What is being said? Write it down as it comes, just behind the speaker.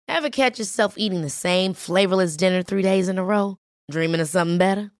Ever catch yourself eating the same flavorless dinner 3 days in a row? Dreaming of something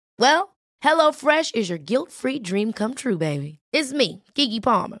better? Well, HelloFresh is your guilt-free dream come true, baby. It's me, Keke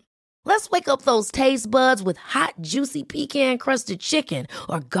Palmer. Let's wake up those taste buds with hot, juicy pecan-crusted chicken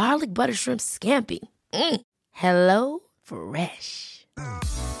or garlic butter shrimp scampi. Hello Fresh.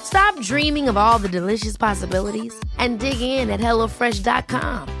 Stop dreaming of all the delicious possibilities and dig in at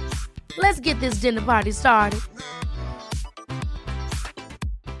HelloFresh.com. Let's get this dinner party started.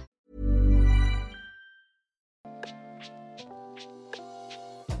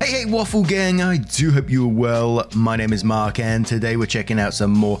 Hey, Waffle Gang, I do hope you are well. My name is Mark, and today we're checking out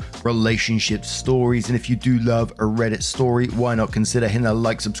some more relationship stories. And if you do love a Reddit story, why not consider hitting that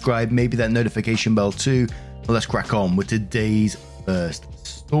like, subscribe, maybe that notification bell too. Well, let's crack on with today's first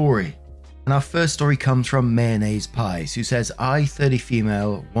story. And our first story comes from Mayonnaise Pies, who says, I, 30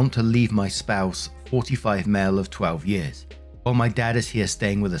 female, want to leave my spouse, 45 male of 12 years. While my dad is here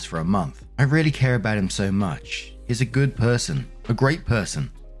staying with us for a month. I really care about him so much. He's a good person, a great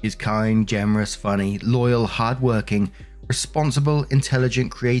person. He's kind, generous, funny, loyal, hardworking, responsible,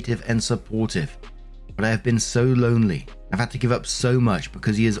 intelligent, creative, and supportive. But I have been so lonely. I've had to give up so much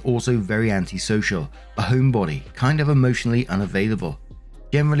because he is also very antisocial, a homebody, kind of emotionally unavailable.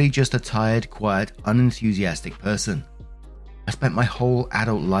 Generally just a tired, quiet, unenthusiastic person. I spent my whole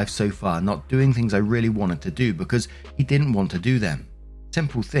adult life so far not doing things I really wanted to do because he didn't want to do them.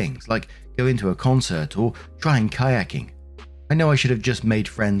 Simple things like going to a concert or trying kayaking. I know I should have just made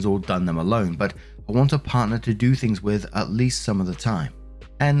friends or done them alone, but I want a partner to do things with at least some of the time.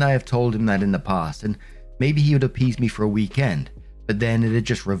 And I have told him that in the past, and maybe he would appease me for a weekend, but then it'd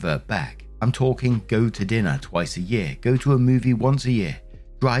just revert back. I'm talking go to dinner twice a year, go to a movie once a year,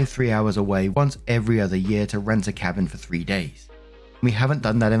 drive 3 hours away once every other year to rent a cabin for 3 days. We haven't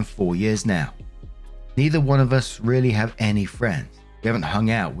done that in 4 years now. Neither one of us really have any friends. We haven't hung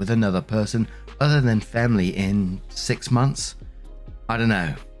out with another person other than family in 6 months. I don't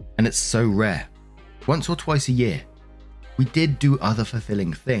know, and it's so rare. Once or twice a year. We did do other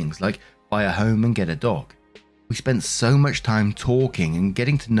fulfilling things like buy a home and get a dog. We spent so much time talking and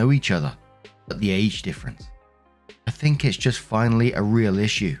getting to know each other, but the age difference. I think it's just finally a real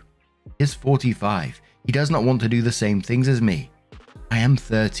issue. He's 45. He does not want to do the same things as me. I am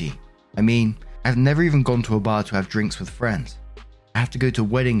 30. I mean, I've never even gone to a bar to have drinks with friends. I have to go to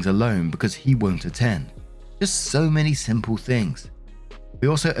weddings alone because he won't attend. Just so many simple things. We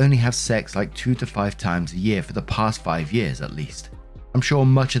also only have sex like 2 to 5 times a year for the past 5 years at least. I'm sure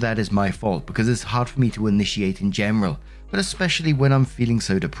much of that is my fault because it's hard for me to initiate in general, but especially when I'm feeling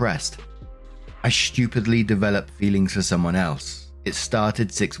so depressed. I stupidly developed feelings for someone else. It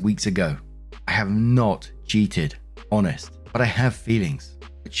started 6 weeks ago. I have not cheated, honest, but I have feelings,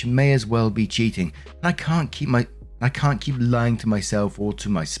 which may as well be cheating, and I can't keep lying to myself or to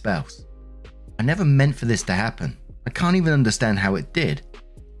my spouse. I never meant for this to happen. I can't even understand how it did.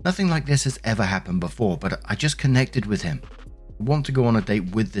 Nothing like this has ever happened before, but I just connected with him. I want to go on a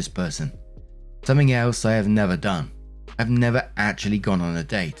date with this person. Something else I have never done. I've never actually gone on a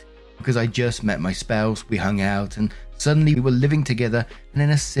date because I just met my spouse, we hung out, and suddenly we were living together and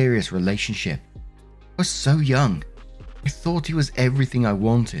in a serious relationship. I was so young. I thought he was everything I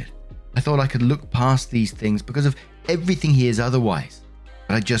wanted. I thought I could look past these things because of everything he is otherwise,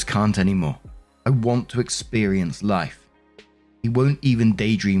 but I just can't anymore. I want to experience life. He won't even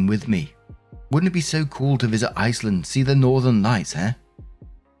daydream with me. Wouldn't it be so cool to visit Iceland, see the northern lights, huh?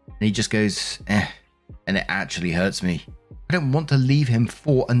 And he just goes, and it actually hurts me. I don't want to leave him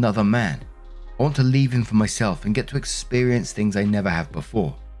for another man. I want to leave him for myself and get to experience things I never have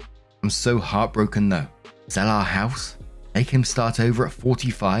before. I'm so heartbroken though. Sell our house? Make him start over at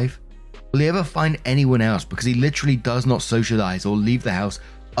 45? Will he ever find anyone else because he literally does not socialize or leave the house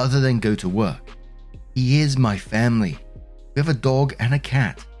other than go to work? He is my family. We have a dog and a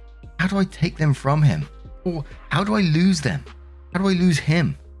cat. How do I take them from him? Or how do I lose them? How do I lose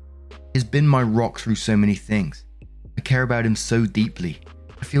him? He's been my rock through so many things. I care about him so deeply.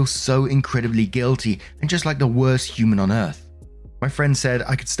 I feel so incredibly guilty and just like the worst human on earth. My friend said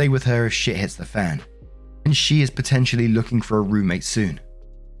I could stay with her if shit hits the fan. And she is potentially looking for a roommate soon.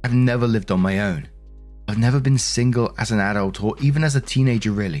 I've never lived on my own. I've never been single as an adult or even as a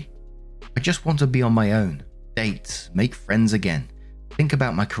teenager really. I just want to be on my own. Date, make friends again, think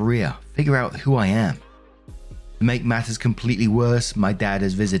about my career, figure out who I am. To make matters completely worse, my dad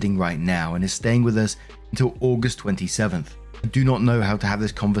is visiting right now and is staying with us until August 27th. I do not know how to have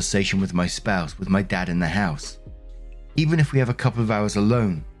this conversation with my spouse with my dad in the house. Even if we have a couple of hours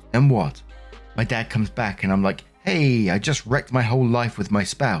alone, then what? My dad comes back and I'm like, hey, I just wrecked my whole life with my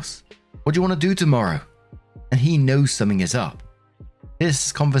spouse. What do you want to do tomorrow? And he knows something is up.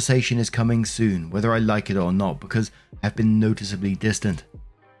 This conversation is coming soon, whether I like it or not, because I've been noticeably distant.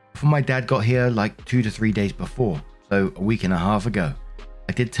 Before my dad got here, like 2 to 3 days before, so a week and a half ago,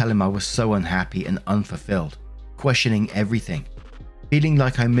 I did tell him I was so unhappy and unfulfilled, questioning everything, feeling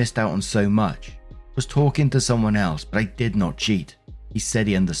like I missed out on so much. Was talking to someone else, but I did not cheat. He said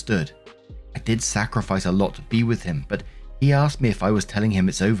he understood. I did sacrifice a lot to be with him, but he asked me if I was telling him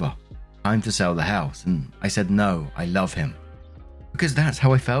it's over, time to sell the house, and I said no, I love him. Because that's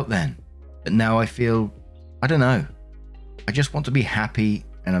how I felt then. But now I feel, I don't know. I just want to be happy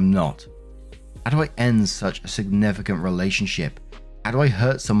and I'm not. How do I end such a significant relationship? How do I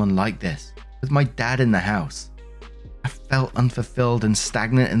hurt someone like this, with my dad in the house? I felt unfulfilled and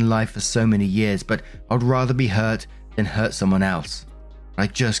stagnant in life for so many years, but I'd rather be hurt than hurt someone else. I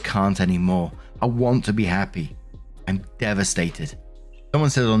just can't anymore. I want to be happy. I'm devastated. Someone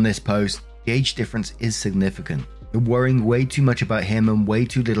said on this post, the age difference is significant. You're worrying way too much about him and way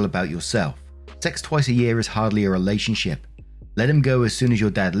too little about yourself. Sex twice a year is hardly a relationship. Let him go as soon as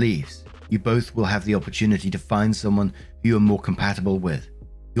your dad leaves. You both will have the opportunity to find someone who you're more compatible with.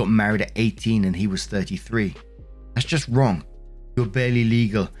 You got married at 18 and he was 33. That's just wrong. You're barely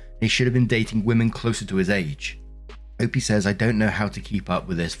legal and he should have been dating women closer to his age. Opie says, I don't know how to keep up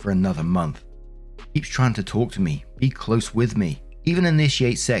with this for another month. Keeps trying to talk to me, be close with me, even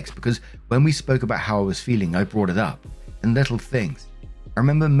initiate sex, because when we spoke about how I was feeling, I brought it up, and little things. I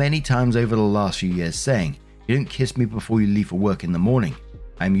remember many times over the last few years saying, you don't kiss me before you leave for work in the morning.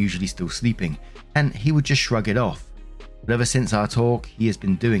 I'm usually still sleeping, and he would just shrug it off. But ever since our talk, he has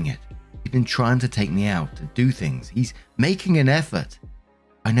been doing it. He's been trying to take me out, to do things. He's making an effort.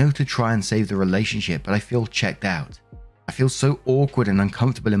 I know to try and save the relationship, but I feel checked out. I feel so awkward and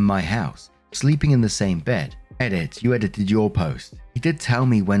uncomfortable in my house, sleeping in the same bed. Edit, you edited your post. He did tell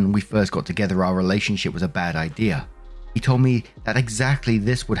me when we first got together our relationship was a bad idea. He told me that exactly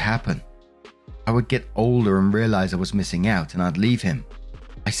this would happen. I would get older and realize I was missing out and I'd leave him.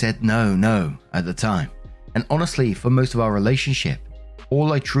 I said no at the time. And honestly, for most of our relationship,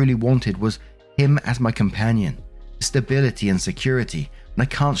 all I truly wanted was him as my companion, stability and security. And I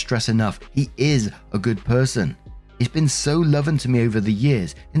can't stress enough, he is a good person. He's been so loving to me over the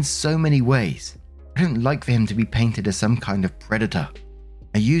years in so many ways. I don't like for him to be painted as some kind of predator.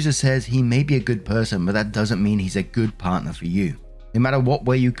 A user says he may be a good person, but that doesn't mean he's a good partner for you. No matter what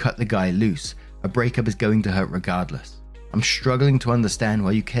way you cut the guy loose, a breakup is going to hurt regardless. I'm struggling to understand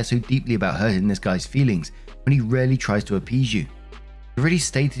why you care so deeply about hurting this guy's feelings when he rarely tries to appease you. You already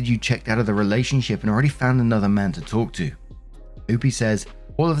stated you checked out of the relationship and already found another man to talk to. Opie says,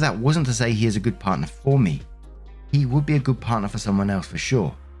 all of that wasn't to say he is a good partner for me. He would be a good partner for someone else for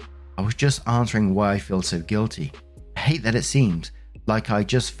sure. I was just answering why I feel so guilty. I hate that it seems like I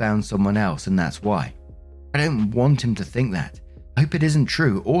just found someone else and that's why. I don't want him to think that. I hope it isn't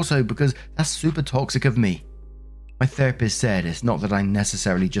true, also because that's super toxic of me. My therapist said it's not that I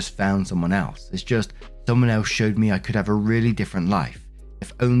necessarily just found someone else, it's just someone else showed me I could have a really different life,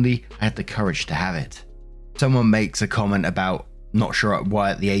 if only I had the courage to have it. Someone makes a comment about not sure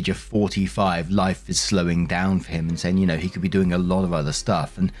why at the age of 45 life is slowing down for him and saying, he could be doing a lot of other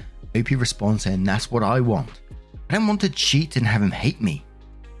stuff, and Opie responds saying, that's what I want. I don't want to cheat and have him hate me.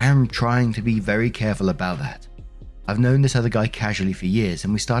 I am trying to be very careful about that. I've known this other guy casually for years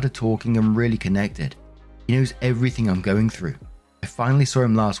and we started talking and really connected. He knows everything I'm going through. I finally saw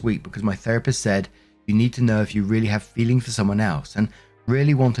him last week because my therapist said you need to know if you really have feelings for someone else and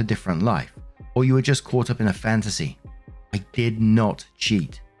really want a different life, or you were just caught up in a fantasy. I did not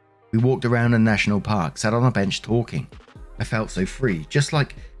cheat. We walked around a national park, sat on a bench talking. I felt so free, just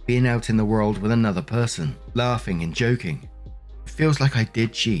like being out in the world with another person, laughing and joking. It feels like I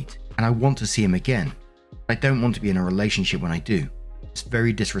did cheat, and I want to see him again. I don't want to be in a relationship when I do. It's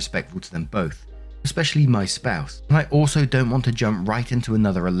very disrespectful to them both, especially my spouse. And I also don't want to jump right into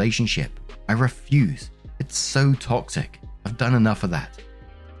another relationship. I refuse. It's so toxic. I've done enough of that.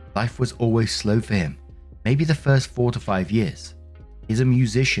 Life was always slow for him. Maybe the first 4 to 5 years. He's a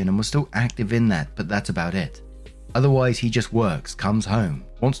musician and was still active in that, but that's about it. Otherwise, he just works, comes home,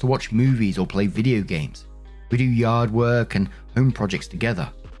 wants to watch movies or play video games. We do yard work and home projects together.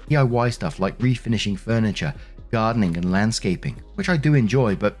 DIY stuff like refinishing furniture, gardening and landscaping, which I do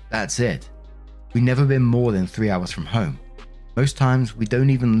enjoy, but that's it. We've never been more than 3 hours from home. Most times, we don't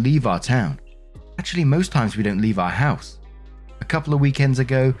even leave our town. Actually, most times we don't leave our house. A couple of weekends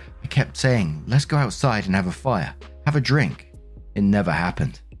ago, I kept saying, let's go outside and have a fire, have a drink. It never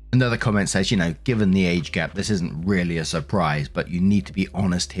happened. Another comment says, given the age gap, this isn't really a surprise, but you need to be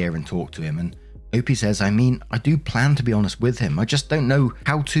honest here and talk to him. And Opie says, I do plan to be honest with him. I just don't know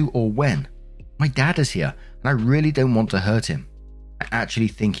how to or when. My dad is here, and I really don't want to hurt him. I actually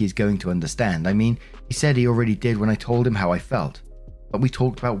think he's going to understand. I mean, he said he already did when I told him how I felt, but we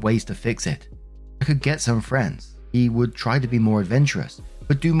talked about ways to fix it. I could get some friends. He would try to be more adventurous,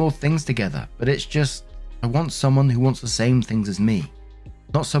 would do more things together, but it's just, I want someone who wants the same things as me,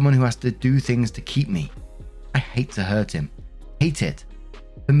 not someone who has to do things to keep me. I hate to hurt him. Hate it.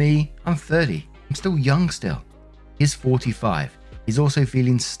 For me, I'm 30. I'm still young still. He's 45. He's also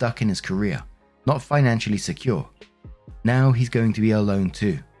feeling stuck in his career, not financially secure. Now he's going to be alone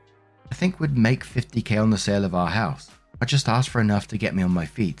too. I think we'd make $50,000 on the sale of our house. I just asked for enough to get me on my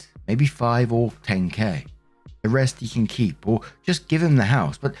feet, maybe 5 or 10K. The rest he can keep, or just give him the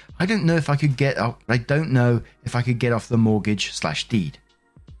house. But I don't know if I could get off the mortgage/deed.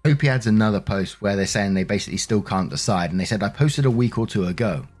 Hope he adds another post where they're saying they basically still can't decide, and they said I posted a week or 2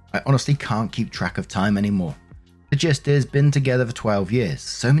 ago. I honestly can't keep track of time anymore. The gist is, been together for 12 years.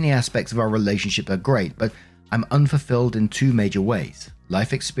 So many aspects of our relationship are great, but I'm unfulfilled in 2 major ways: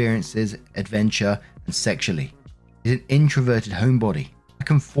 life experiences, adventure, and sexually. He's an introverted homebody. I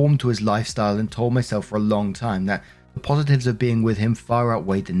conformed to his lifestyle and told myself for a long time that the positives of being with him far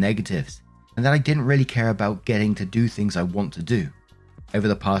outweighed the negatives, and that I didn't really care about getting to do things I want to do. Over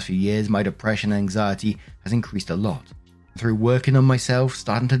the past few years, my depression and anxiety has increased a lot. Through working on myself,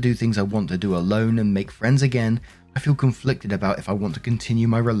 starting to do things I want to do alone and make friends again, I feel conflicted about if I want to continue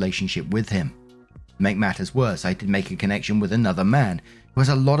my relationship with him. To make matters worse, I did make a connection with another man who has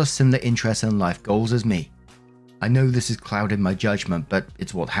a lot of similar interests and life goals as me. I know this has clouded my judgment, but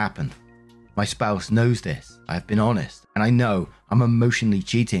it's what happened. My spouse knows this. I've been honest, and I know I'm emotionally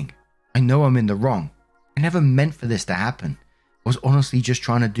cheating. I know I'm in the wrong. I never meant for this to happen. I was honestly just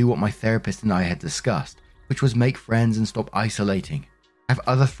trying to do what my therapist and I had discussed, which was make friends and stop isolating. I have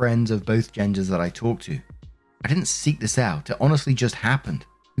other friends of both genders that I talk to. I didn't seek this out. It honestly just happened.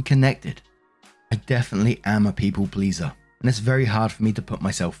 We connected. I definitely am a people pleaser, and it's very hard for me to put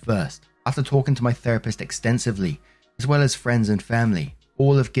myself first. After talking to my therapist extensively, as well as friends and family,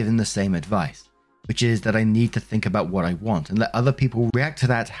 all have given the same advice, which is that I need to think about what I want and let other people react to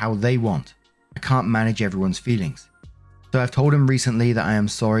that how they want. I can't manage everyone's feelings. So I've told him recently that I am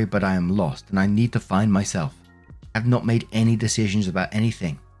sorry, but I am lost and I need to find myself. I have not made any decisions about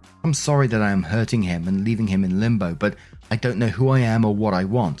anything. I'm sorry that I am hurting him and leaving him in limbo, but I don't know who I am or what I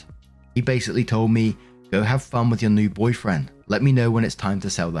want. He basically told me, go have fun with your new boyfriend. Let me know when it's time to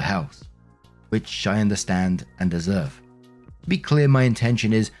sell the house. Which I understand and deserve. To be clear, my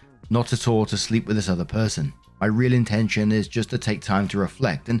intention is not at all to sleep with this other person. My real intention is just to take time to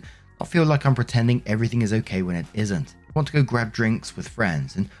reflect and not feel like I'm pretending everything is okay when it isn't. I want to go grab drinks with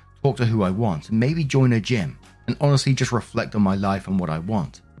friends and talk to who I want and maybe join a gym and honestly just reflect on my life and what I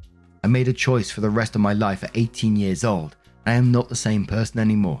want. I made a choice for the rest of my life at 18 years old. I am not the same person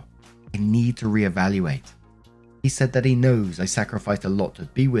anymore. I need to reevaluate. He said that he knows I sacrificed a lot to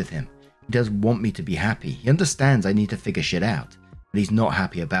be with him. He does want me to be happy. He understands I need to figure shit out, but he's not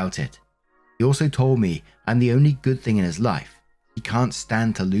happy about it. He also told me I'm the only good thing in his life. He can't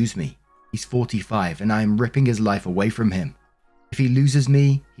stand to lose me. He's 45 and I am ripping his life away from him. If he loses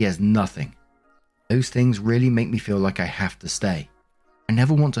me, he has nothing. Those things really make me feel like I have to stay. I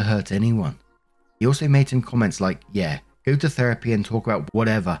never want to hurt anyone. He also made some comments like, yeah, go to therapy and talk about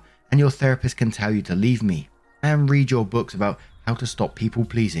whatever, and your therapist can tell you to leave me. And read your books about how to stop people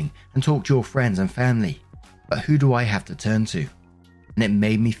pleasing and talk to your friends and family. But who do I have to turn to? And it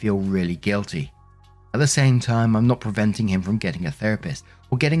made me feel really guilty. At the same time, I'm not preventing him from getting a therapist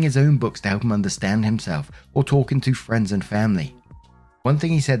or getting his own books to help him understand himself or talking to friends and family. One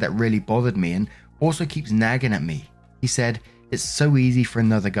thing he said that really bothered me and also keeps nagging at me. He said, it's so easy for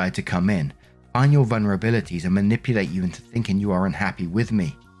another guy to come in, find your vulnerabilities and manipulate you into thinking you are unhappy with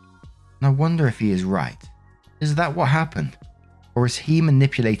me. And I wonder if he is right. Is that what happened? Or is he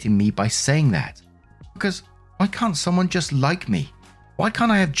manipulating me by saying that? Because why can't someone just like me? Why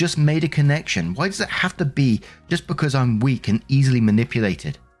can't I have just made a connection? Why does it have to be just because I'm weak and easily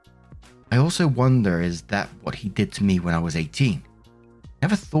manipulated? I also wonder, is that what he did to me when I was 18?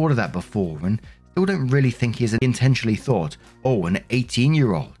 Never thought of that before and still don't really think he has intentionally thought, oh, an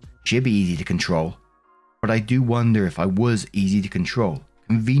 18-year-old, she'd be easy to control. But I do wonder if I was easy to control,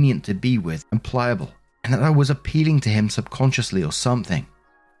 convenient to be with and pliable, and that I was appealing to him subconsciously or something.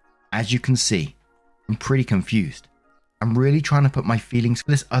 As you can see, I'm pretty confused. I'm really trying to put my feelings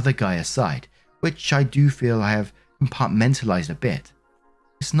for this other guy aside, which I do feel I have compartmentalized a bit.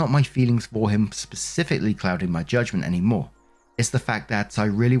 It's not my feelings for him specifically clouding my judgment anymore. It's the fact that I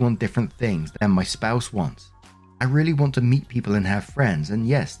really want different things than my spouse wants. I really want to meet people and have friends, and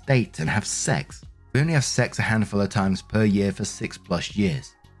yes, date and have sex. We only have sex a handful of times per year for 6+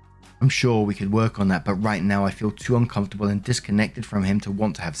 years. I'm sure we could work on that, but right now I feel too uncomfortable and disconnected from him to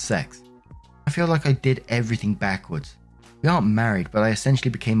want to have sex. I feel like I did everything backwards. We aren't married, but I essentially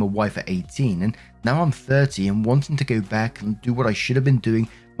became a wife at 18, and now I'm 30 and wanting to go back and do what I should have been doing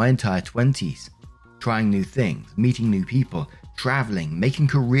my entire 20s. Trying new things, meeting new people, traveling, making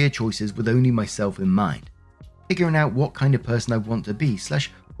career choices with only myself in mind. Figuring out what kind of person I want to be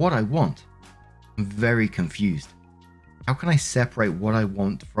 / what I want. I'm very confused. How can I separate what I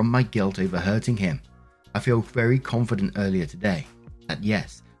want from my guilt over hurting him? I feel very confident earlier today that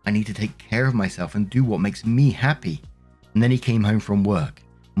yes, I need to take care of myself and do what makes me happy. And then he came home from work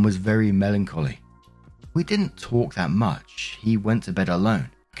and was very melancholy. We didn't talk that much. He went to bed alone.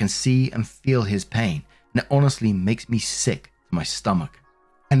 I can see and feel his pain, and it honestly makes me sick to my stomach.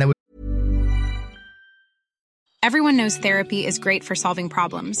 And Everyone knows therapy is great for solving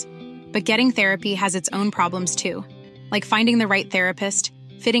problems, but getting therapy has its own problems too, like finding the right therapist,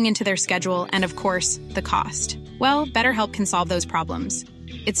 fitting into their schedule, and of course, the cost. Well, BetterHelp can solve those problems.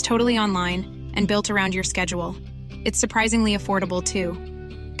 It's totally online and built around your schedule. It's surprisingly affordable too.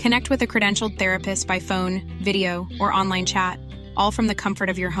 Connect with a credentialed therapist by phone, video, or online chat, all from the comfort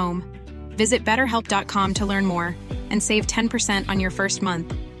of your home. Visit BetterHelp.com to learn more and save 10% on your first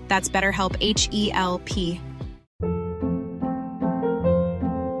month. That's BetterHelp, H-E-L-P.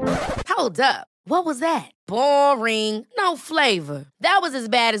 Hold up. What was that? Boring. No flavor. That was as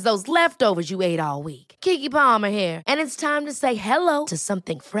bad as those leftovers you ate all week. Keke Palmer here, and it's time to say hello to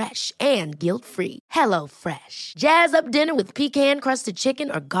something fresh and guilt-free. Hello Fresh. Jazz up dinner with pecan-crusted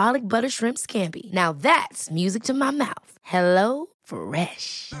chicken or garlic butter shrimp scampi. Now that's music to my mouth. Hello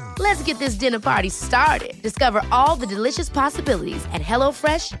Fresh. Let's get this dinner party started. Discover all the delicious possibilities at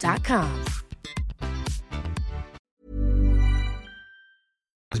HelloFresh.com.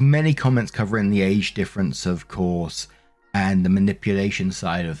 There's many comments covering the age difference, of course, and the manipulation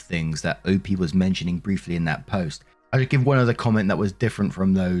side of things that OP was mentioning briefly in that post. I'll just give one other comment that was different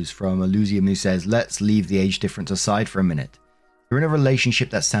from those, from Elusium, who says, let's leave the age difference aside for a minute. You're in a relationship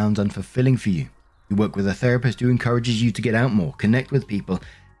that sounds unfulfilling for you. You work with a therapist who encourages you to get out more, connect with people,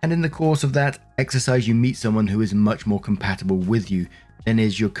 and in the course of that exercise you meet someone who is much more compatible with you than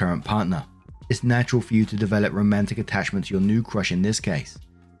is your current partner. It's natural for you to develop romantic attachment to your new crush in this case.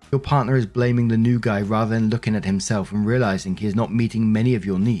 Your partner is blaming the new guy rather than looking at himself and realizing he is not meeting many of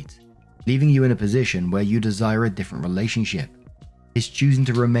your needs, leaving you in a position where you desire a different relationship. He's choosing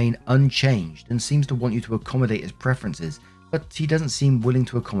to remain unchanged and seems to want you to accommodate his preferences, but he doesn't seem willing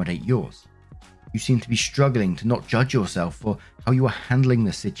to accommodate yours. You seem to be struggling to not judge yourself for how you are handling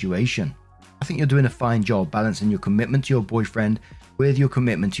the situation. I think you're doing a fine job balancing your commitment to your boyfriend with your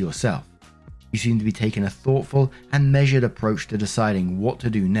commitment to yourself. You seem to be taking a thoughtful and measured approach to deciding what to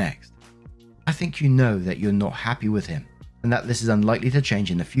do next. I think you know that you're not happy with him and that this is unlikely to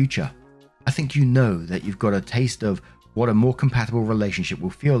change in the future. I think you know that you've got a taste of what a more compatible relationship will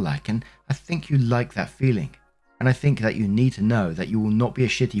feel like, and I think you like that feeling. And I think that you need to know that you will not be a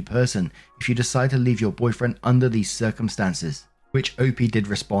shitty person if you decide to leave your boyfriend under these circumstances. Which OP did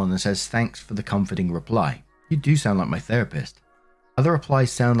respond and says, thanks for the comforting reply. You do sound like my therapist. Other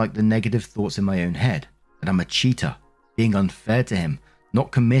replies sound like the negative thoughts in my own head, that I'm a cheater, being unfair to him,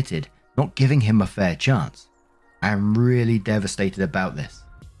 not committed, not giving him a fair chance. I am really devastated about this.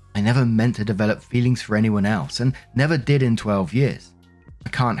 I never meant to develop feelings for anyone else, and never did in 12 years. I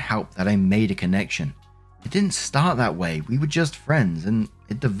can't help that I made a connection. It didn't start that way, we were just friends, and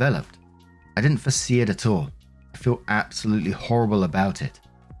it developed. I didn't foresee it at all. I feel absolutely horrible about it.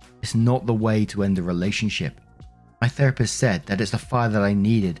 It's not the way to end a relationship. My therapist said that it's the fire that I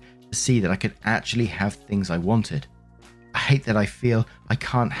needed to see that I could actually have things I wanted. I hate that I feel I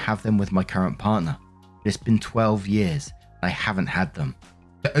can't have them with my current partner. But it's been 12 years and I haven't had them.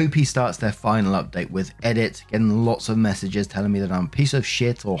 The OP starts their final update with edit, getting lots of messages telling me that I'm a piece of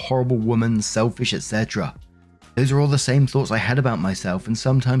shit or horrible woman, selfish, etc. Those are all the same thoughts I had about myself and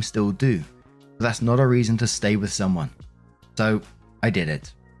sometimes still do. But that's not a reason to stay with someone. So I did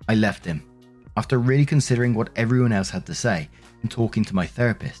it. I left him. After really considering what everyone else had to say and talking to my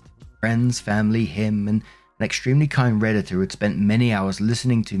therapist, friends, family, him, and an extremely kind Redditor who had spent many hours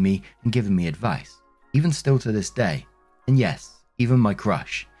listening to me and giving me advice, even still to this day, and yes, even my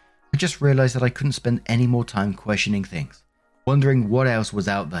crush, I just realized that I couldn't spend any more time questioning things, wondering what else was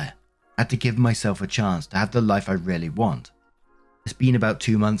out there. I had to give myself a chance to have the life I really want. It's been about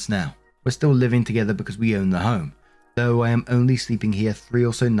 2 months now. We're still living together because we own the home, though I am only sleeping here 3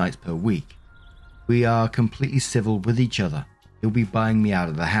 or so nights per week. We are completely civil with each other. He'll be buying me out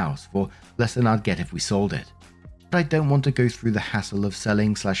of the house for less than I'd get if we sold it. But I don't want to go through the hassle of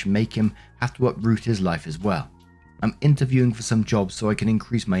selling / make him have to uproot his life as well. I'm interviewing for some jobs so I can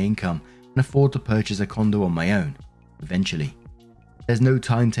increase my income and afford to purchase a condo on my own, eventually. There's no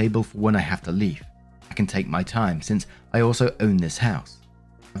timetable for when I have to leave. I can take my time since I also own this house.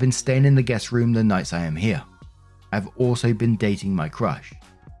 I've been staying in the guest room the nights I am here. I've also been dating my crush,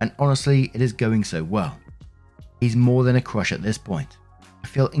 and honestly, it is going so well. He's more than a crush at this point. I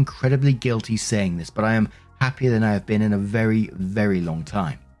feel incredibly guilty saying this, but I am happier than I have been in a very, very long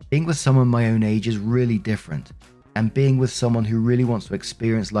time. Being with someone my own age is really different, and being with someone who really wants to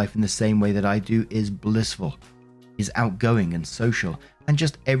experience life in the same way that I do is blissful. He's outgoing and social, and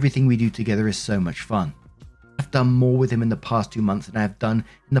just everything we do together is so much fun. I've done more with him in the past 2 months than I have done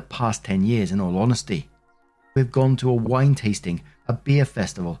in the past 10 years, in all honesty. We've gone to a wine tasting, a beer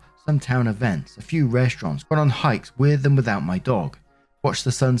festival, some town events, a few restaurants, gone on hikes with and without my dog, watched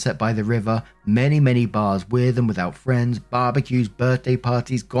the sunset by the river, many bars with and without friends, barbecues, birthday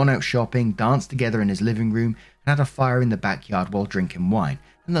parties, gone out shopping, danced together in his living room, and had a fire in the backyard while drinking wine,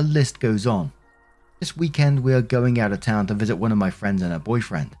 and the list goes on. This weekend we are going out of town to visit one of my friends and her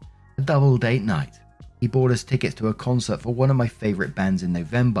boyfriend, a double date night. He bought us tickets to a concert for one of my favourite bands in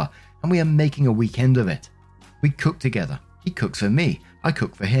November, and we are making a weekend of it. We cook together. He cooks for me. I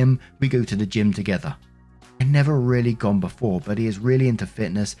cook for him. We go to the gym together. I've never really gone before, but he is really into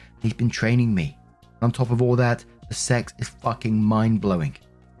fitness and he's been training me. And on top of all that, the sex is fucking mind-blowing.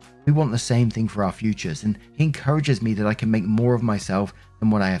 We want the same thing for our futures, and he encourages me that I can make more of myself than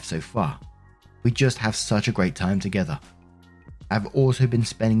what I have so far. We just have such a great time together. I've also been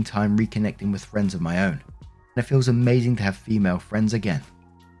spending time reconnecting with friends of my own, and it feels amazing to have female friends again.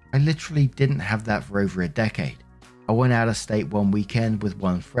 I literally didn't have that for over a decade. I went out of state one weekend with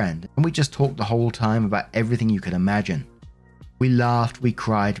one friend, and we just talked the whole time about everything you could imagine. We laughed, we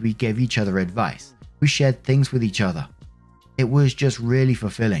cried, we gave each other advice, we shared things with each other. It was just really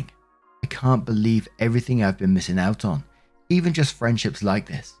fulfilling. I can't believe everything I've been missing out on, even just friendships like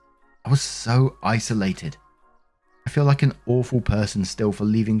this. I was so isolated. I feel like an awful person still for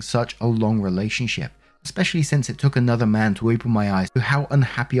leaving such a long relationship, especially since it took another man to open my eyes to how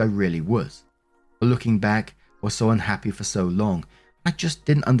unhappy I really was. But looking back, I was so unhappy for so long, I just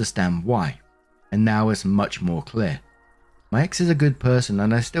didn't understand why, and now it's much more clear. My ex is a good person,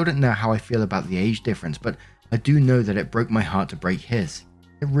 and I still don't know how I feel about the age difference, but I do know that it broke my heart to break his.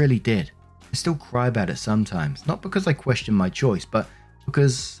 It really did. I still cry about it sometimes, not because I question my choice, but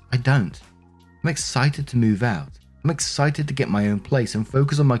because I don't. I'm excited to move out. I'm excited to get my own place and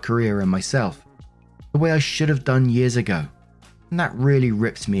focus on my career and myself, the way I should have done years ago, and that really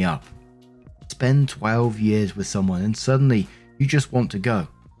rips me up. Spend 12 years with someone and suddenly you just want to go.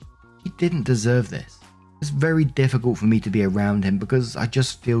 He didn't deserve this. It's very difficult for me to be around him because I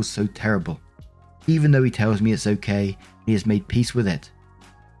just feel so terrible. Even though he tells me it's okay and he has made peace with it.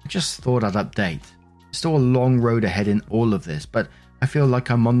 I just thought I'd update. There's still a long road ahead in all of this, but I feel like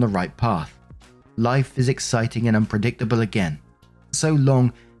I'm on the right path. Life is exciting and unpredictable again. For so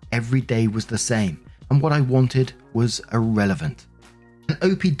long, every day was the same, and what I wanted was irrelevant. And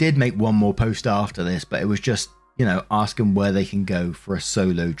OP did make one more post after this, but it was just, asking where they can go for a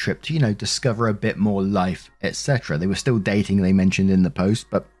solo trip to, discover a bit more life, etc. They were still dating, they mentioned in the post,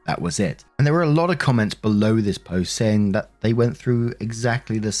 but that was it. And there were a lot of comments below this post saying that they went through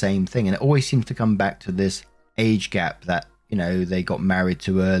exactly the same thing, and it always seems to come back to this age gap that, they got married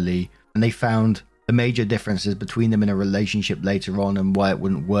too early, and they found the major differences between them in a relationship later on and why it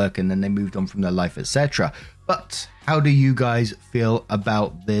wouldn't work, and then they moved on from their life, etc. But how do you guys feel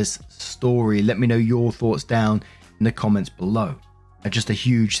about this story? Let me know your thoughts down in the comments below. And just a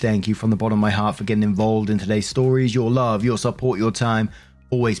huge thank you from the bottom of my heart for getting involved in today's stories. Your love, your support, your time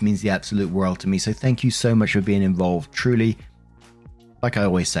always means the absolute world to me. So thank you so much for being involved. Truly, like I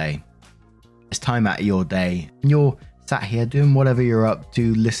always say, it's time out of your day and you're sat here doing whatever you're up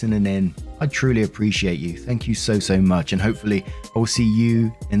to, listening in. I truly appreciate you. Thank you so much, and hopefully I will see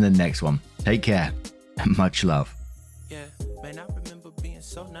you in the next one. Take care and much love. Yeah, man, I remember being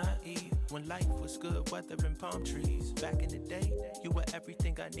so naive when life was good, weather and palm trees. Back in the day, you were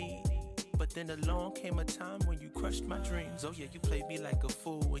everything I need. But then along came a time when you crushed my dreams. Oh yeah, you played me like a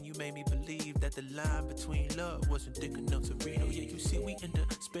fool when you made me believe that the line between love wasn't thick enough to read. Oh yeah, you see we in the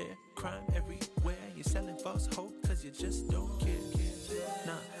spare crime everywhere. You're selling false hope cause you just don't care.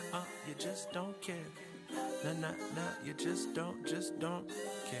 Nah, you just don't care. Nah, you just don't care.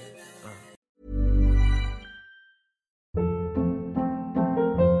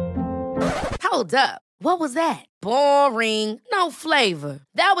 Hold up. What was that? Boring. No flavor.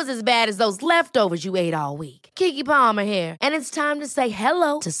 That was as bad as those leftovers you ate all week. Keke Palmer here, and it's time to say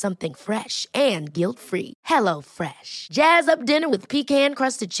hello to something fresh and guilt-free. Hello Fresh. Jazz up dinner with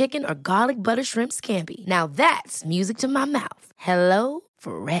pecan-crusted chicken or garlic butter shrimp scampi. Now that's music to my mouth. Hello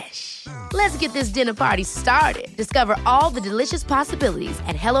Fresh. Let's get this dinner party started. Discover all the delicious possibilities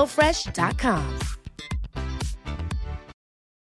at HelloFresh.com.